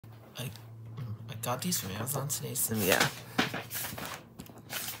I got these from Amazon today, so yeah.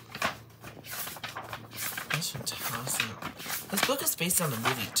 That's from Thompson. This book is based on the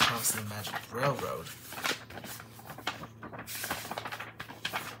movie Thompson Magic Railroad.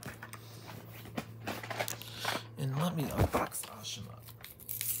 And let me unbox Ashima.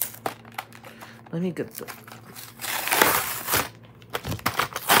 Let me get the...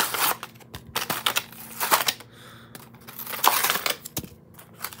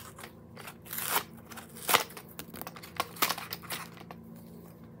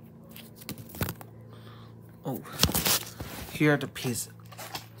 Oh, here are the pieces.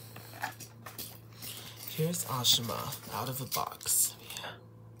 Here's Ashima out of a box.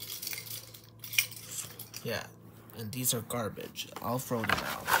 Yeah, and these are garbage. I'll throw them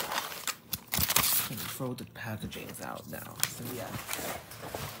out. I'm gonna throw the packagings out now. So yeah.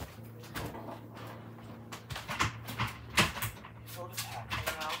 Throw the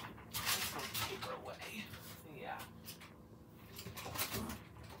packaging out. Let's throw the paper away. Yeah.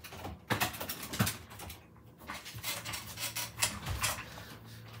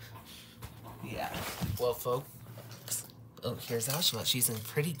 Yeah. Well, folks. Oh, here's Ashima. She's in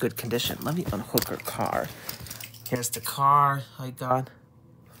pretty good condition. Let me unhook her car. Here's the car I got.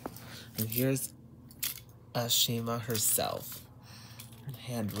 And here's Ashima herself. And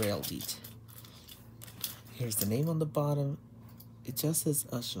hand-railed it. Here's the name on the bottom. It just says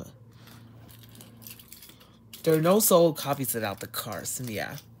Ashima. There are no sold copies without the car, so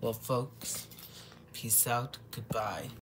yeah. Well, folks, peace out. Goodbye.